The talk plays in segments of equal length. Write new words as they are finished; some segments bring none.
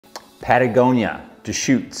Patagonia,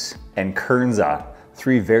 Deschutes, and Kernza,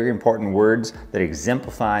 three very important words that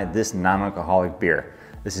exemplify this non-alcoholic beer.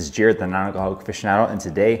 This is Jared, the non-alcoholic aficionado, and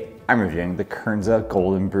today I'm reviewing the Kernza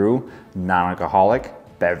Golden Brew non-alcoholic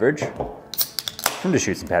beverage from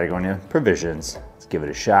Deschutes and Patagonia Provisions. Let's give it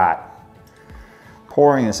a shot.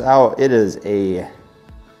 Pouring this out, it is a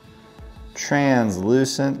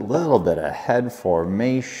translucent, little bit of head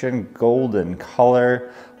formation, golden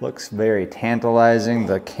color, looks very tantalizing.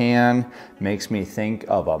 The can makes me think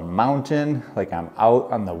of a mountain, like I'm out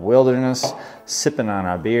on the wilderness, sipping on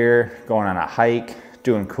a beer, going on a hike,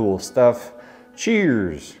 doing cool stuff.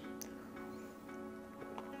 Cheers.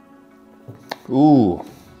 Ooh,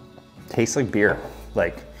 tastes like beer.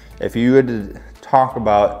 Like if you had to talk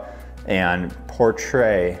about and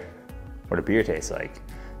portray what a beer tastes like,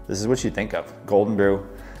 this is what you think of. Golden Brew,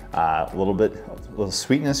 a little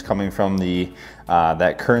sweetness coming from the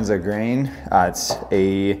that Kernza grain. It's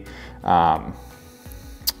a, how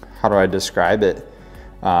do I describe it?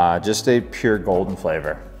 Just a pure golden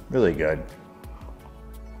flavor, really good.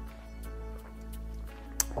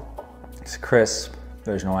 It's crisp,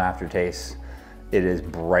 there's no aftertaste. It is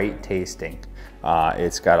bright tasting.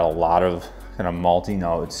 It's got a lot of kind of malty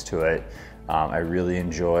notes to it. I really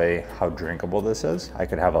enjoy how drinkable this is. I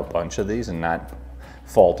could have a bunch of these and not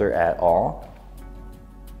falter at all.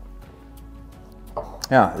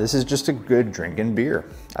 Yeah, this is just a good drinking beer.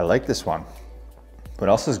 I like this one. What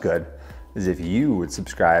else is good is if you would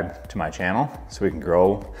subscribe to my channel so we can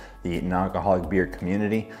grow the non-alcoholic beer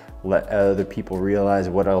community, let other people realize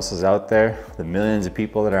what else is out there, the millions of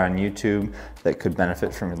people that are on YouTube that could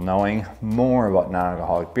benefit from knowing more about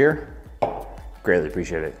non-alcoholic beer. Greatly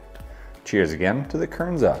appreciate it. Cheers again to the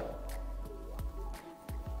Kernza.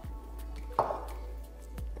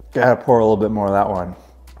 Gotta pour a little bit more of that one.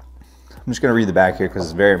 I'm just gonna read the back here because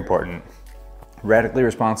it's very important. Radically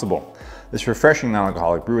responsible. This refreshing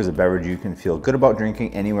non-alcoholic brew is a beverage you can feel good about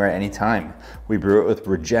drinking anywhere, anytime. We brew it with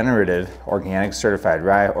Regenerative, organic certified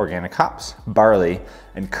rye, organic hops, barley,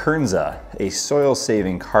 and Kernza, a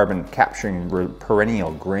soil-saving, carbon-capturing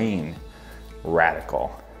perennial grain.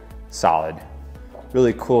 Radical, solid.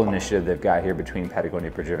 Really cool initiative they've got here between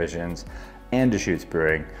Patagonia Provisions and Deschutes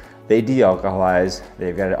Brewing. They de-alcoholize,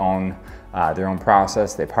 they've got their own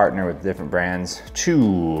process, they partner with different brands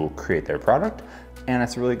to create their product, and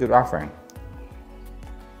it's a really good offering.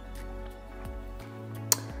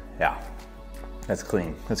 Yeah, that's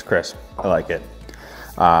clean, that's crisp, I like it.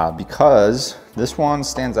 Because this one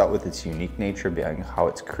stands out with its unique nature behind how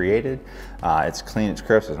it's created. It's clean, it's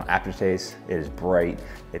crisp, there's no aftertaste, it is bright,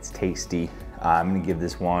 it's tasty. I'm gonna give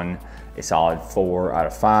this one a solid 4 out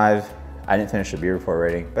of 5. I didn't finish the beer before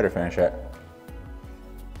rating, better finish it.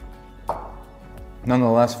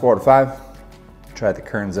 Nonetheless, 4 out of 5. Try the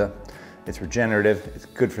Kernza. It's regenerative, it's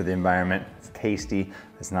good for the environment, it's tasty,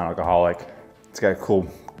 it's non-alcoholic. It's got a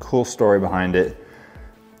cool story behind it.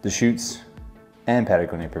 Deschutes and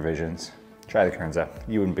Patagonia Provisions. Try the Kernza.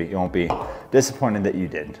 You won't be disappointed that you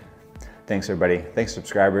did. Thanks everybody, thanks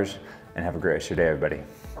subscribers, and have a great rest of your day everybody.